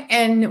not,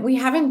 and we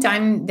haven't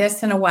done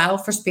this in a while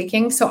for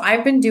speaking. So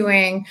I've been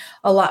doing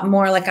a lot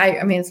more. Like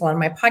it's a lot of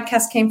my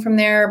podcasts came from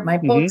there, my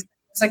books,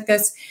 things like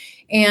this.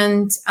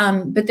 And,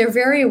 but they're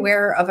very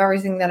aware of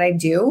everything that I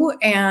do.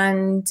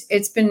 And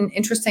it's been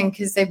interesting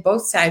because they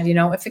both said,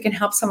 if it can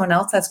help someone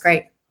else, that's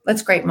great.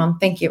 That's great, Mom.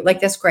 Thank you.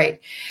 Like, that's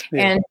great.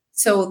 Yeah. And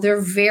so they're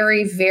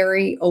very,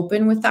 very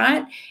open with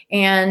that.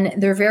 And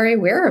they're very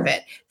aware of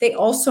it. They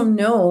also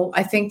know,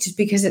 I think just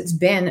because it's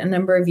been a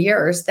number of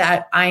years,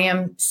 that I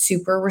am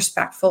super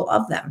respectful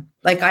of them.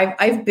 Like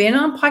I've been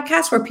on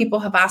podcasts where people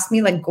have asked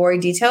me like gory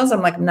details.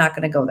 I'm like, I'm not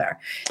going to go there.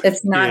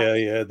 That's not.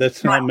 Yeah.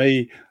 That's not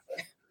me.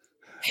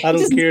 I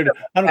don't care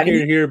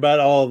to hear about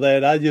all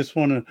that. I just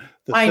want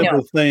the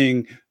simple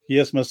thing.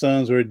 Yes, my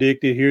sons were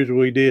addicted. Here's what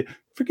we did.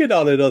 Forget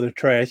all that other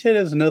trash. It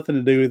has nothing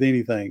to do with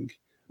anything.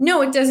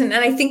 No, it doesn't.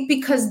 And I think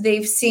because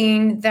they've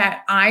seen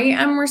that I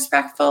am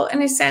respectful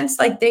in a sense,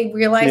 like they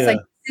realize like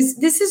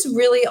this is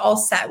really all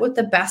set with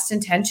the best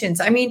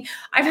intentions. I mean,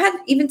 I've had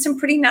even some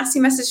pretty nasty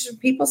messages from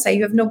people say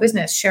you have no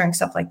business sharing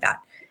stuff like that.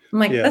 I'm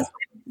like,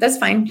 that's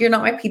fine. You're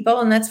not my people,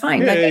 and that's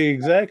fine. Yeah,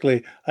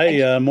 exactly.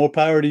 Hey, more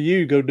power to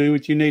you. Go do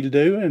what you need to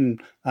do, and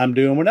I'm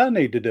doing what I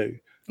need to do.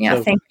 Yeah,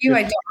 so, thank you.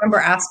 I don't remember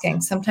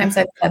asking. Sometimes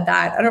I've said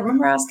that. I don't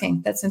remember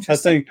asking. That's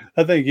interesting.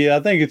 I think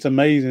it's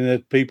amazing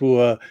that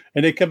people,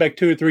 and they come back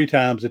 2 or 3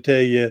 times to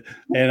tell you,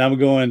 and I'm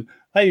going,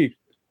 hey,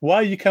 why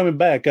are you coming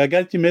back? I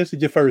got your message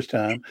the first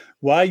time.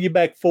 Why are you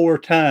back 4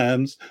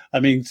 times? I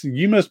mean,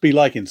 you must be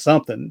liking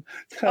something.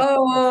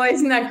 Oh,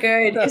 isn't that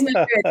good? Isn't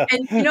that good?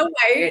 And you know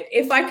what?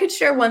 If I could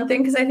share one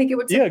thing, because I think it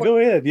would. Yeah, go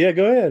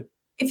ahead.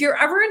 If you're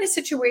ever in a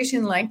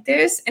situation like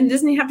this, and it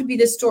doesn't have to be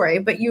the story,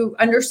 but you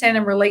understand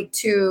and relate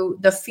to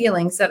the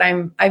feelings that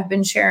I've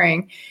been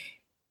sharing,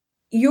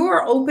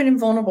 you're open and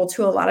vulnerable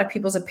to a lot of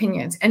people's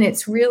opinions. And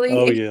it's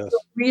really,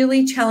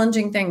 really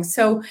challenging thing.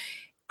 So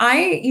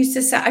I used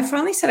to say, I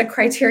finally set a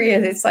criteria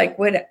that's like,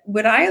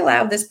 would I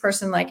allow this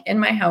person like in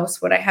my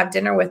house? Would I have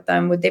dinner with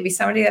them? Would they be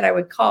somebody that I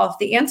would call? If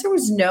the answer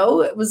was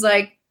no, it was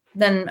like,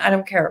 then I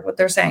don't care what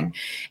they're saying.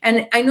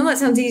 And I know that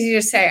sounds easy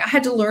to say. I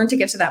had to learn to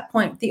get to that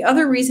point. The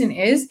other reason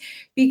is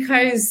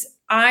because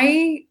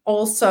I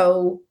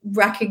also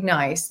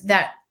recognized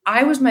that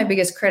I was my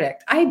biggest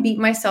critic. I beat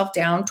myself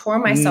down, tore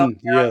myself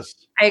down. Yes.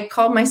 I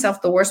called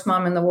myself the worst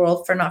mom in the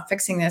world for not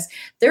fixing this.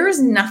 There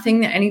is nothing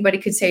that anybody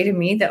could say to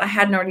me that I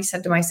hadn't already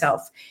said to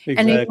myself.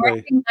 Exactly. And in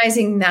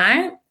recognizing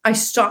that, I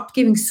stopped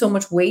giving so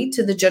much weight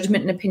to the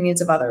judgment and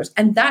opinions of others.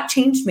 And that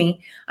changed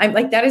me. I'm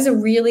like, that is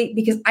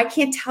because I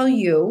can't tell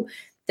you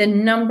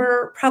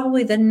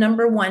probably the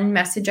number one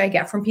message I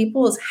get from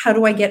people is, how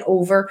do I get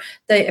over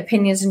the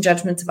opinions and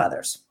judgments of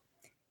others?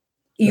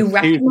 You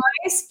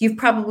recognize you've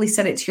probably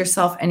said it to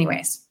yourself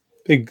anyways.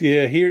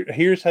 Yeah,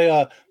 here's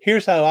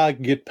how I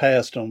get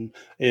past them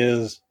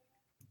is,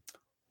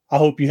 I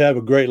hope you have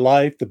a great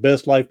life, the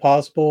best life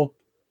possible.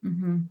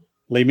 Mm-hmm.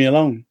 Leave me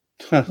alone.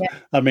 Yeah.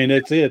 I mean,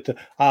 that's it.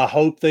 I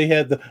hope they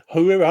had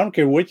whoever, I don't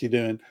care what you're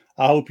doing.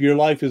 I hope your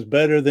life is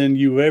better than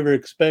you ever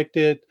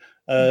expected.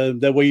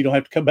 That way you don't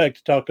have to come back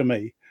to talk to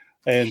me.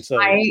 And so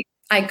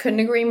I couldn't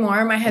agree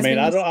more. My husband.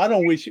 I mean, I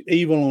don't wish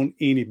evil on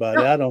anybody.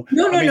 No, I don't.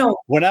 No.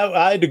 When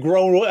I had to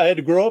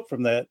grow up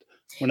from that.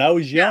 When I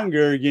was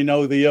younger,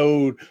 the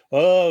old,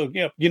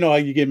 how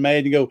you get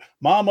mad and go,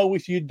 Mom, I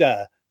wish you'd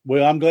die.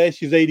 Well, I'm glad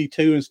she's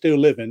 82 and still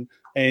living,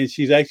 and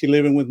she's actually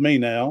living with me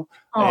now.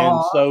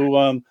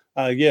 Aww.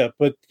 And so,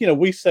 but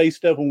we say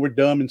stuff when we're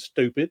dumb and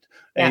stupid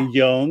and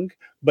young.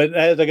 But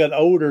as I got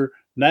older,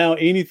 now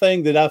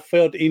anything that I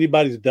felt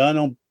anybody's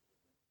done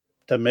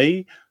to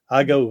me,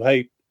 I go,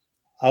 hey,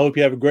 I hope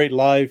you have a great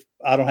life.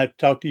 I don't have to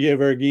talk to you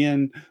ever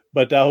again,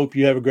 but I hope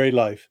you have a great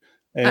life.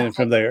 And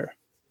from there.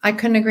 I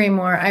couldn't agree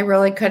more. I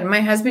really couldn't. My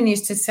husband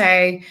used to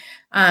say,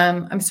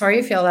 I'm sorry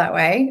you feel that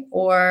way,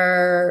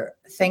 or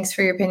thanks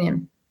for your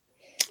opinion.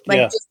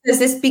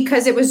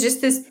 Because it was just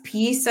this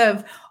piece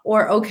of,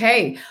 or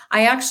okay.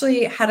 I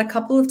actually had a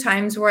couple of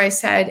times where I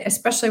said,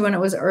 especially when it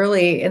was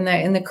early in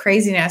the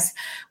craziness,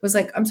 was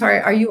like, I'm sorry,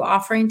 are you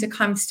offering to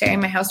come stay in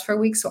my house for a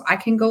week so I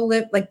can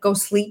go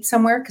sleep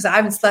somewhere? Because I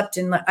haven't slept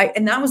and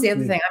that was the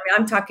other thing. I mean,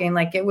 I'm talking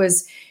like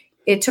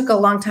it took a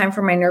long time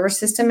for my nervous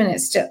system and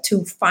it's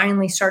to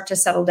finally start to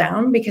settle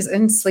down, because I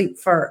didn't sleep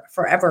for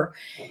forever.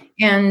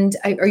 And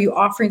are you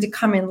offering to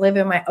come and live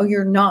in oh,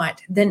 you're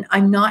not, then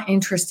I'm not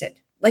interested.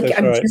 Just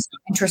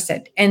not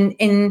interested. And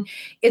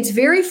it's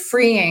very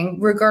freeing,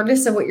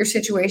 regardless of what your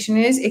situation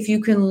is. If you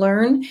can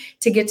learn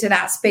to get to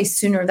that space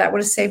sooner, that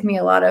would have saved me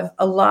a lot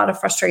of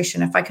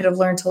frustration if I could have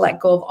learned to let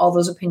go of all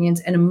those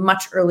opinions in a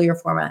much earlier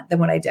format than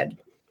what I did.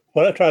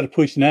 What I try to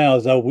push now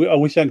is I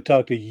wish I could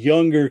talk to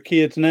younger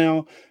kids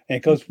now,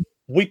 and because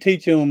we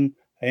teach them,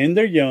 and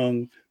they're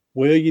young,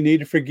 well, you need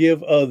to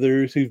forgive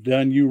others who've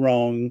done you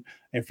wrong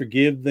and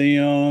forgive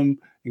them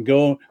and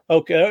go,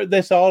 okay,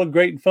 that's all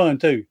great and fun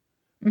too.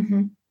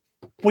 Mm-hmm.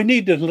 We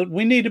need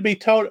to be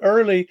taught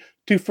early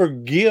to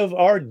forgive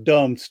our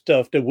dumb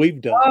stuff that we've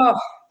done. Oh,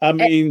 I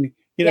mean,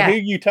 here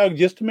you talked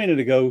just a minute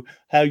ago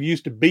how you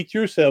used to beat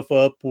yourself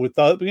up with,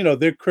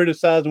 they're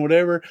criticizing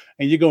whatever,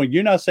 and you're going,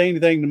 you're not saying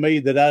anything to me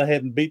that I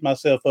hadn't beat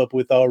myself up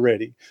with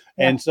already.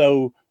 Yeah. And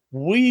so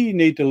we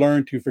need to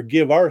learn to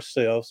forgive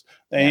ourselves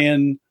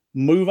and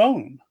move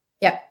on.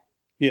 Yeah.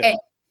 Yeah.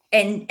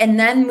 And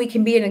then we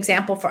can be an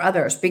example for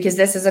others, because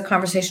this is a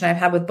conversation I've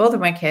had with both of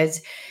my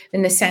kids,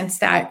 in the sense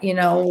that,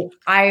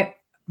 I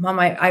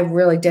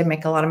really did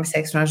make a lot of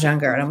mistakes when I was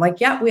younger. And I'm like,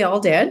 yeah, we all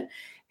did.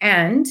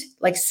 And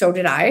like, so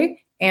did I.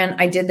 And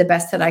I did the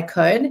best that I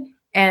could.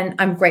 And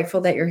I'm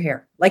grateful that you're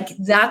here. Like,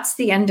 that's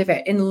the end of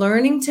it. And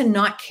learning to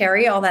not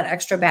carry all that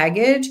extra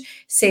baggage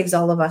saves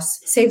all of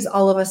us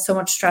so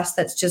much stress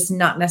that's just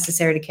not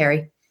necessary to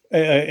carry.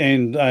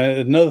 And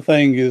another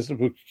thing is,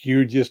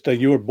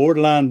 you were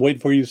borderline waiting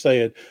for you to say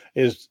it,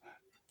 is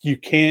you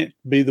can't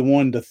be the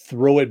one to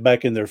throw it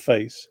back in their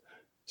face.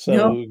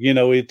 So,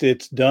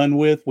 it's done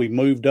with. We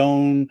moved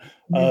on.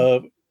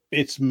 Mm-hmm.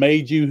 It's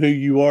made you who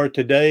you are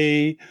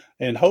today,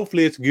 and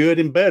hopefully it's good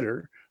and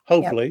better.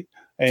 Hopefully.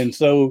 Yep. And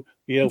so,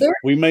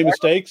 we made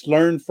mistakes,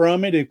 learn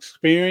from it,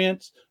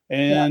 experience,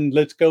 and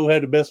let's go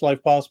have the best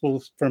life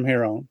possible from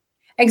here on.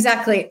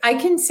 Exactly. I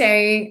can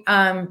say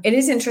it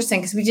is interesting,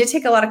 because we did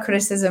take a lot of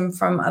criticism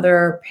from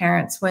other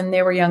parents when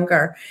they were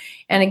younger.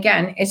 And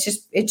again,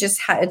 it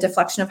just had a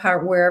deflection of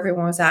where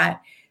everyone was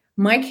at.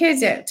 My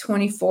kids at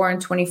 24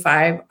 and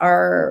 25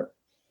 are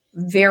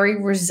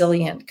very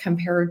resilient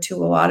compared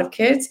to a lot of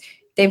kids.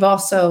 They've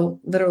also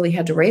literally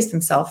had to raise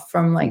themselves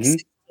from like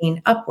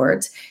 16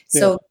 upwards.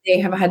 So they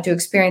have had to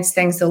experience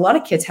things that a lot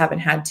of kids haven't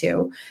had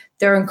to.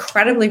 They're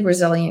incredibly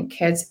resilient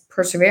kids.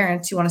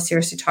 Perseverance. You want to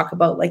seriously talk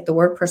about like the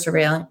word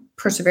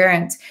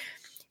perseverance.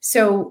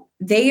 So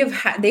they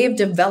have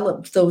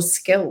developed those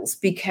skills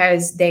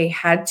because they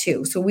had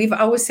to. So we've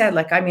always said,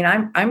 like, I mean,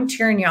 I'm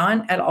cheering you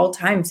on at all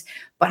times,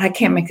 but I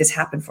can't make this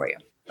happen for you.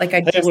 Like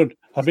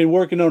I've been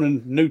working on a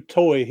new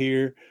toy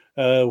here.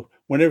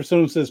 Whenever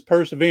someone says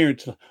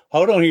perseverance,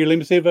 hold on here. Let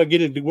me see if I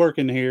get it to work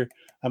in here.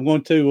 I'm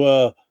going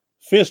to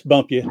fist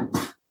bump you.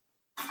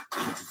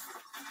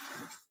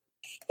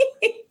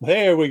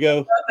 There we go. I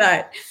love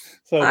that.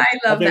 So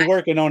I've been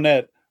working on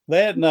that.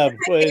 That and my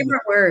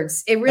favorite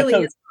words. It really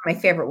is my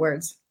favorite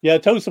words. Yeah, I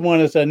told someone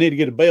else I need to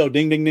get a bell,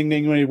 ding, ding, ding,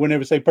 ding,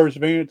 whenever say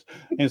perseverance.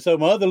 And so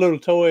my other little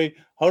toy,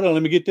 hold on,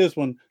 let me get this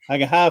one. I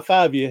can high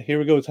five you. Here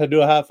we go. Let's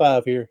do a high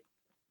five here.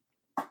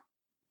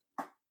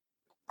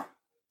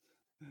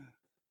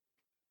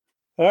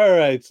 All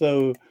right,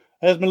 so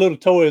that's my little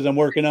toys I'm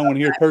working on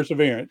here,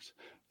 perseverance.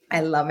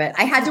 I love it.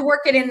 I had to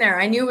work it in there.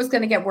 I knew it was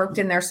going to get worked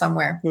in there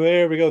somewhere.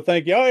 There we go.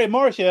 Thank you. All right,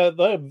 Marcia,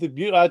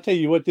 I tell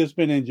you what, this has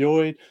been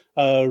enjoyed.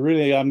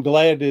 Really, I'm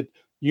glad that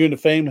you and the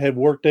family have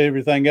worked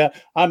everything out.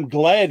 I'm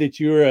glad that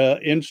you're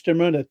an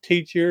instrument, a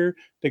teacher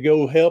to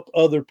go help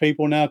other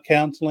people now,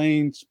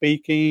 counseling,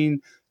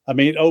 speaking. I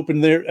mean,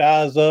 open their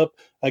eyes up.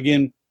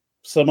 Again,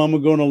 some of them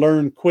are going to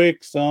learn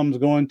quick. Some's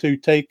going to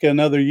take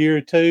another year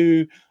or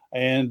two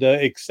and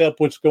accept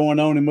what's going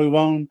on and move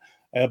on.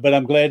 But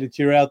I'm glad that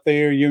you're out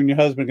there, you and your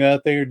husband are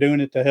out there doing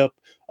it to help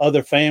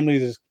other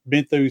families that's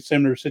been through a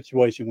similar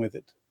situation with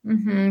it.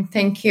 Mm-hmm.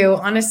 Thank you.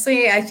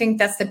 Honestly, I think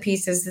that's the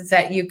piece is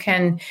that you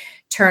can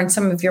turn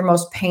some of your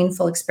most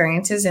painful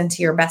experiences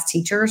into your best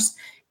teachers.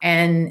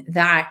 And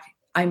that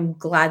I'm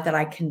glad that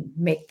I can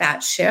make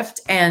that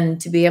shift and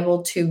to be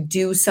able to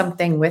do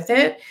something with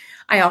it.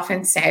 I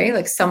often say,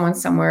 like, someone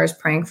somewhere is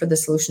praying for the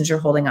solutions you're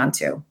holding on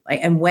to.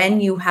 Like, and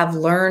when you have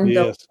learned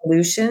those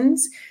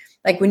solutions,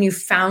 like when you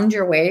found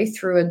your way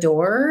through a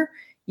door,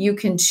 you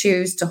can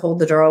choose to hold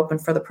the door open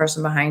for the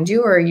person behind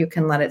you, or you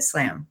can let it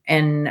slam.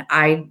 And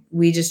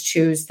we just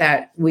choose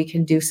that we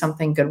can do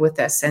something good with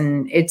this.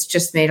 And it's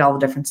just made all the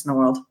difference in the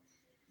world.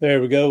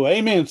 There we go.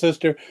 Amen,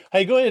 sister.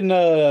 Hey, go ahead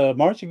and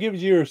Marcia, give us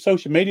your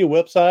social media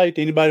website.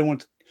 Anybody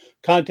wants to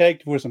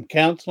contact you for some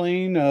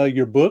counseling,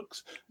 your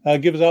books,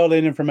 give us all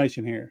that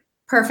information here.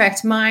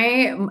 Perfect.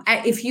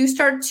 If you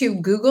start to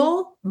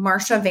Google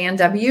Marcia Van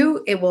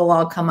W, it will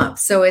all come up.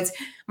 So it's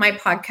my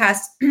podcast,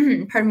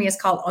 is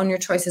called Own Your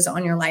Choices,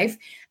 Own Your Life.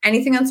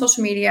 Anything on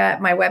social media,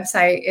 my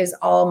website is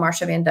all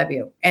Marcia Van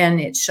W, and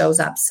it shows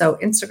up. So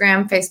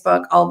Instagram,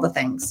 Facebook, all the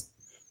things.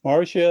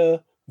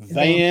 Marcia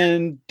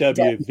Van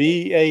W,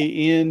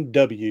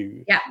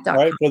 VANW. Yeah.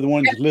 Right, for the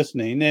ones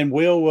listening. And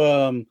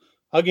we'll,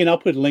 again, I'll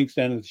put links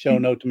down in the show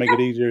note to make it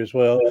easier as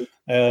well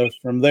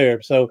from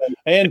there. So,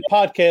 and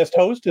podcast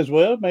host as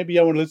well. Maybe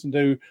I want to listen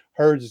to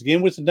hers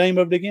again. What's the name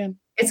of it again?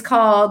 It's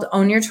called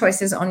Own Your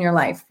Choices, Own Your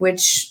Life,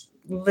 which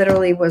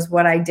literally was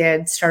what I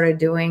started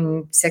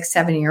doing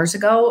 6-7 years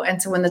ago.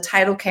 And so when the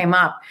title came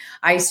up,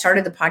 I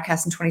started the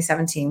podcast in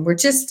 2017. We're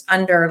just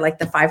under like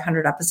the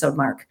 500 episode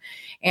mark.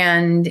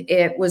 And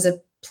it was a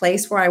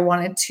place where I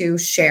wanted to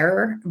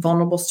share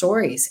vulnerable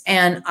stories.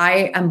 And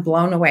I am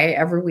blown away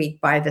every week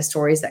by the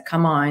stories that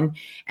come on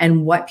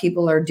and what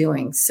people are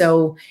doing.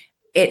 So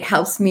it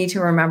helps me to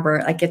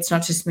remember, like, it's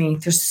not just me.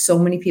 There's so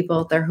many people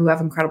out there who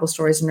have incredible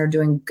stories and are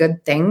doing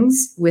good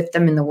things with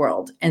them in the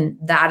world. And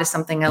that is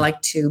something I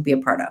like to be a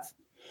part of.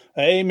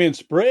 Amen.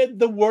 Spread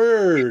the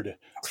word.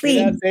 Please.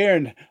 Get out there.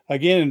 And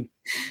again,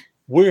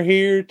 we're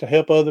here to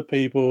help other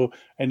people.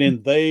 And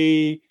then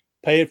they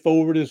pay it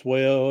forward as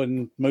well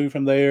and move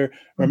from there.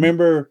 Mm-hmm.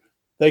 Remember,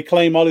 they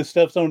claim all this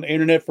stuff's on the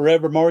internet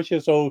forever,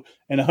 Marcia. So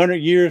in 100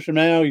 years from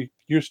now,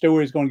 your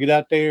story is going to get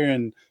out there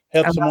and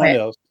help someone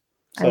else.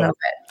 So, I love it.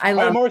 All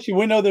right, Marcia,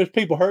 we know there's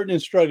people hurting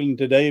and struggling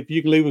today. If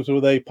you can leave us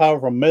with a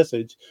powerful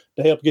message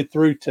to help get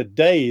through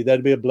today,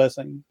 that'd be a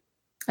blessing.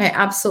 I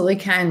absolutely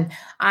can.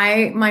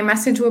 My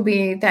message will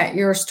be that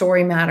your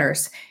story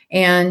matters.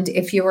 And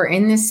if you are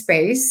in this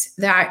space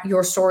that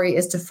your story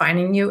is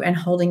defining you and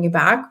holding you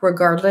back,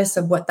 regardless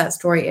of what that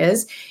story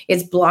is,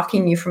 it's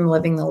blocking you from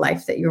living the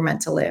life that you're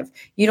meant to live.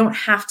 You don't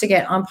have to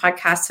get on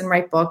podcasts and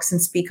write books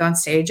and speak on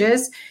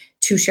stages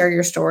to share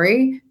your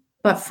story,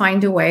 but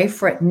find a way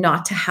for it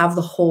not to have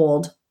the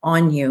hold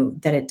on you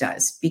that it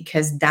does,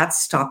 because that's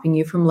stopping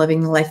you from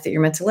living the life that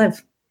you're meant to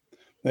live.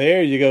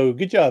 There you go.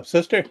 Good job,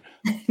 sister.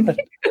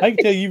 I can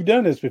tell you've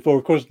done this before.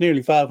 Of course,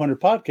 nearly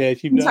 500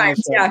 podcasts. You've done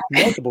this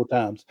multiple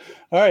times.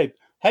 All right.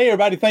 Hey,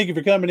 everybody. Thank you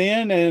for coming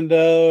in. And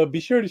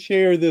be sure to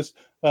share this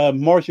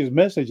Marcia's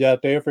message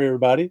out there for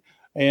everybody.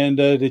 And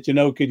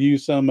that could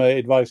use some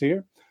advice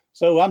here.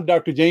 So I'm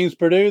Dr. James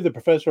Purdue, the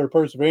professor of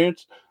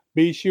perseverance.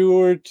 Be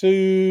sure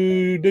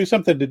to do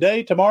something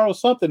today, tomorrow,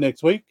 something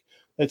next week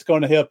that's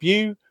going to help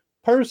you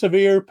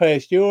persevere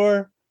past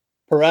your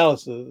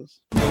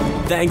paralysis.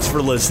 Thanks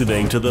for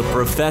listening to the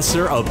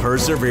Professor of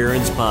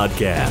Perseverance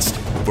podcast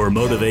for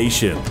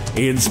motivation,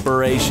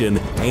 inspiration,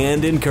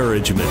 and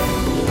encouragement.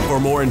 For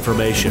more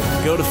information,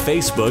 go to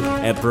Facebook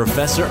at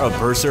Professor of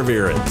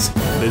Perseverance.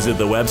 Visit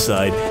the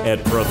website at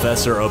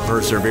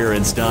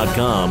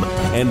professorofperseverance.com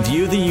and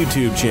view the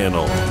YouTube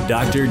channel,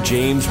 Dr.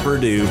 James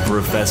Purdue,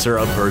 Professor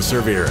of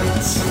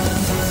Perseverance.